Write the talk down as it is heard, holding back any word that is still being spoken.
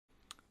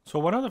So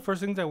one of the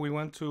first things that we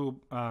want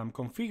to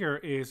configure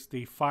is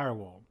the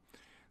firewall.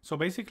 So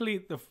basically,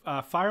 the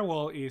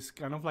firewall is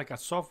kind of like a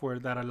software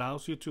that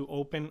allows you to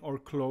open or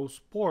close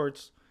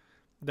ports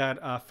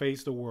that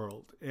face the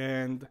world.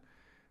 And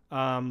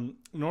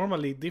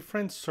normally,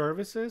 different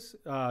services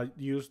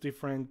use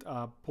different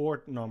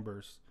port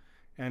numbers.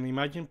 And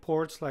imagine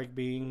ports like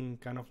being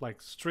kind of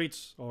like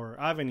streets or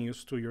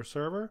avenues to your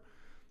server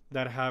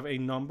that have a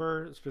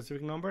number,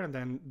 specific number, and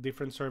then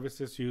different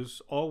services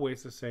use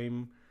always the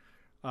same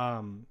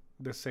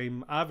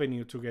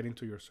avenue to get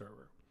into your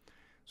server.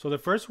 So the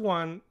first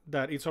one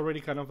that is already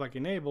kind of like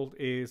enabled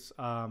is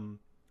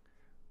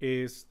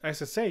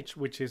SSH,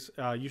 which is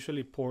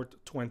usually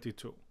port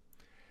 22.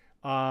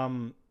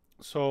 But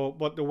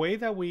the way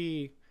that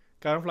we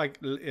kind of like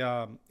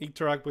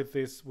interact with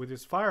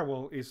this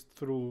firewall is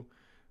through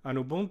an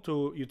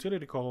Ubuntu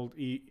utility called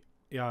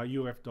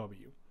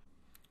UFW.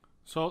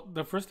 So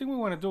the first thing we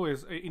want to do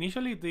is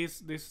initially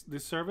this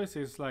service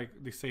is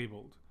like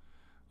disabled.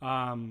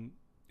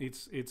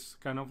 It's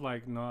kind of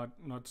like not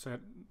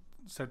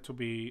set to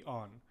be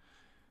on.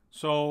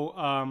 So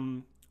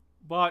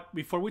but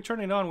before we turn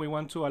it on, we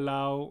want to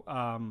allow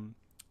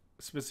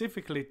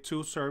specifically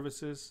two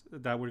services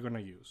that we're going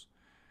to use.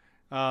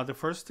 The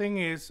first thing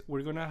is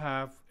we're going to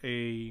have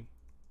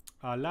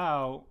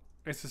allow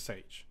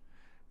SSH,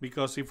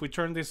 because if we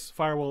turn this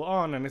firewall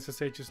on and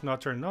SSH is not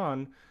turned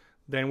on,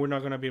 then we're not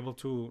going to be able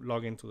to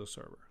log into the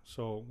server.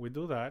 So we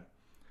do that.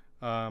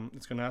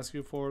 It's going to ask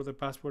you for the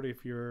password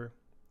if your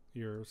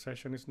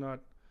session is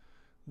not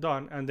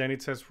done, and then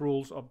it says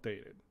rules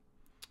updated.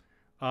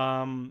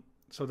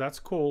 So that's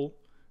cool.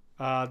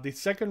 The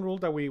second rule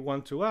that we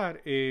want to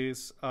add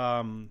is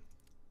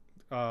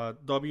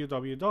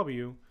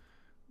www,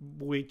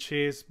 which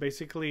is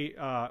basically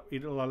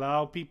it'll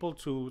allow people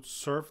to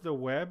surf the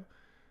web,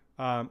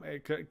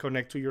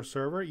 connect to your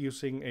server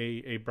using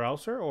a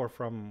browser or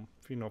from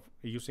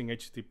using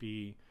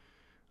HTTP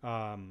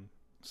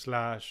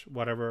 /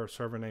 whatever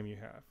server name you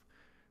have.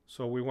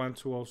 So we want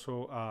to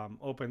also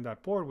open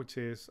that port, which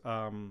is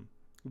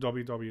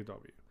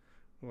www.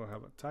 We'll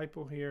have a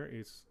typo here.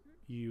 It's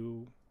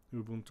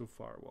Ubuntu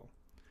Firewall.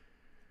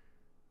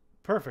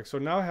 Perfect. So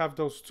now I have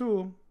those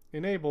two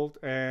enabled,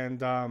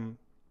 and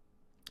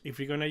if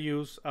you're gonna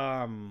use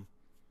a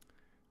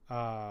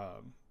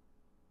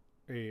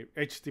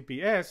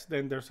HTTPS,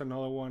 then there's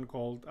another one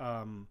called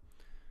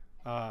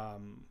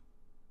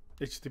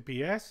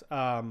HTTPS.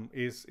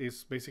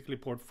 Is basically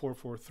port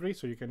 443,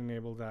 so you can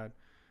enable that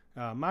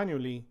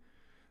manually.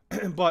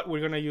 But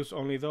we're gonna use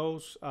only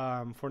those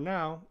for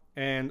now,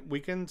 and we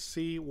can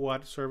see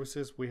what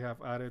services we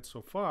have added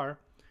so far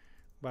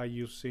by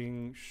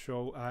using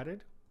show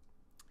added,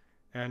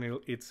 and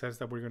it says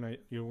that you're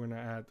gonna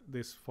add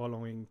this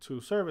following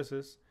two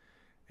services,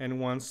 and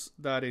once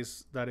that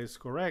is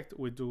correct,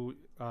 we do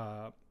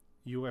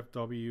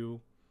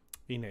UFW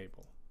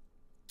enable.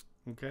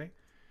 Okay.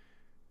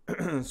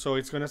 So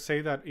it's gonna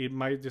say that it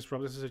might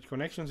disrupt the SSH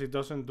connections. It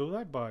doesn't do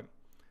that, but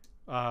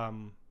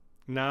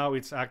now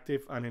it's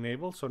active and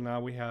enabled. So now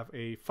we have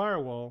a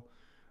firewall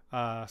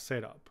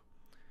set up,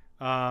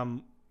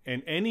 and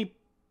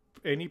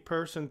any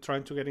person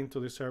trying to get into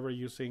the server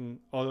using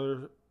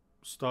other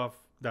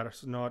stuff that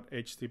is not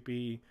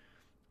HTTP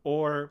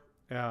or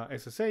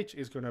SSH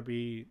is going to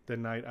be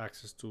denied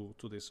access to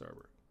this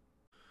server.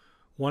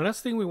 One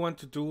last thing we want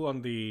to do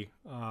on the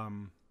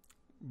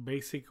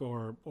basic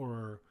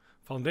or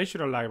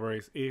foundational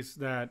libraries is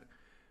that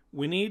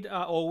we need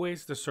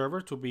always the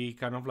server to be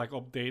kind of like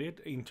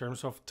updated in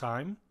terms of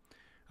time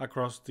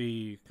across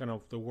the kind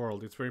of the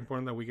world. It's very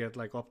important that we get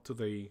like up to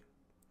the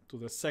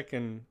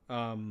second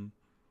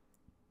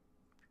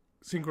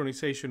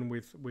synchronization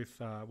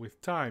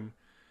with time.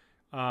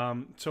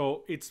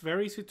 So it's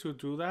very easy to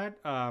do that.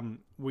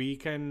 We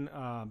can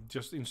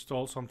just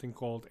install something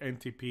called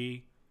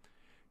Ntp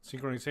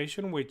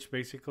Synchronization, which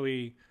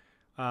basically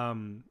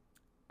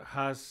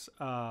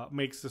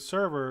makes the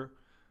server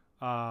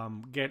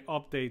get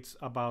updates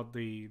about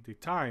the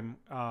time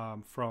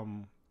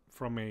from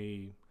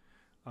a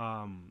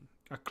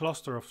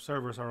cluster of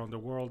servers around the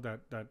world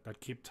that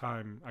keep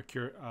time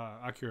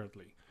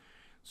accurately.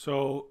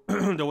 So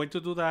the way to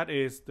do that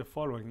is the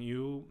following.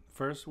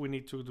 We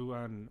need to do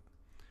an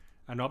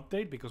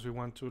update, because we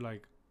want to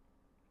like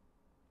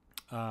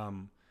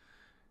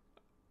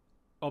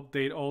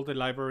update all the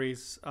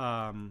libraries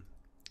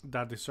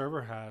that the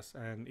server has,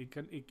 and it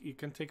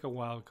can take a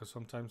while because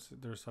sometimes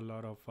there's a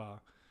lot of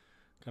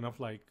kind of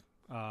like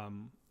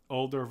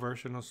older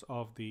versions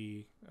of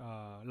the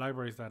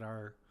libraries that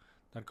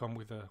come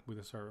with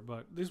the server.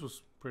 But this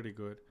was pretty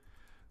good.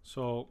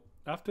 So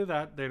after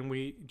that, then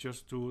we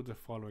just do the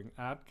following: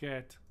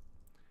 Apt-Get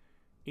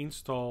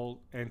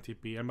Install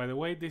Ntp. And by the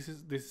way,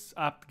 this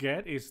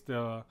Apt-Get is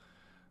the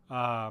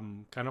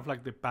kind of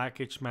like the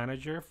package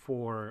manager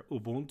for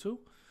Ubuntu.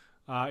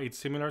 It's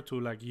similar to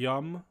like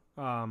Yum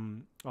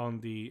on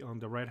the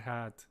Red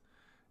Hat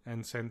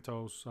and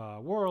CentOS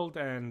world,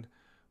 and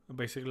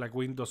basically like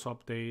Windows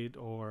Update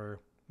or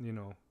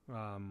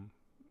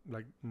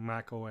like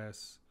Mac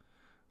OS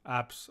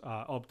apps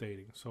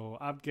updating. So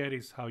apt-get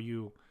is how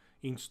you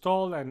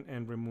install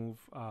and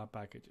remove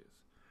packages.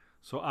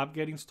 So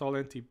apt-get install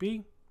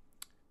Ntp,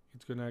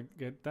 it's gonna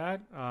get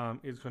that.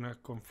 It's gonna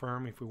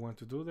confirm if we want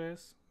to do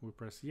this. We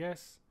press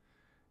yes,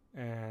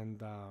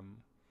 and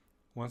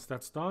once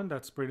that's done,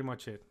 that's pretty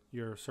much it.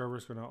 Your server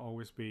is gonna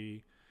always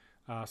be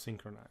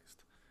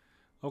synchronized.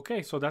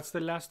 Okay, so that's the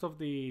last of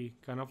the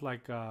kind of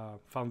like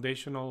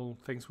foundational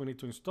things we need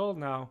to install.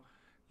 Now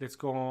let's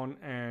go on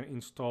and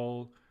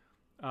install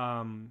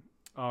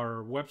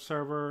our web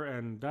server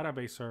and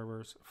database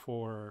servers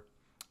for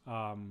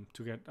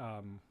to get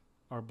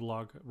our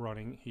blog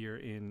running here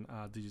in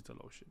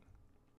DigitalOcean.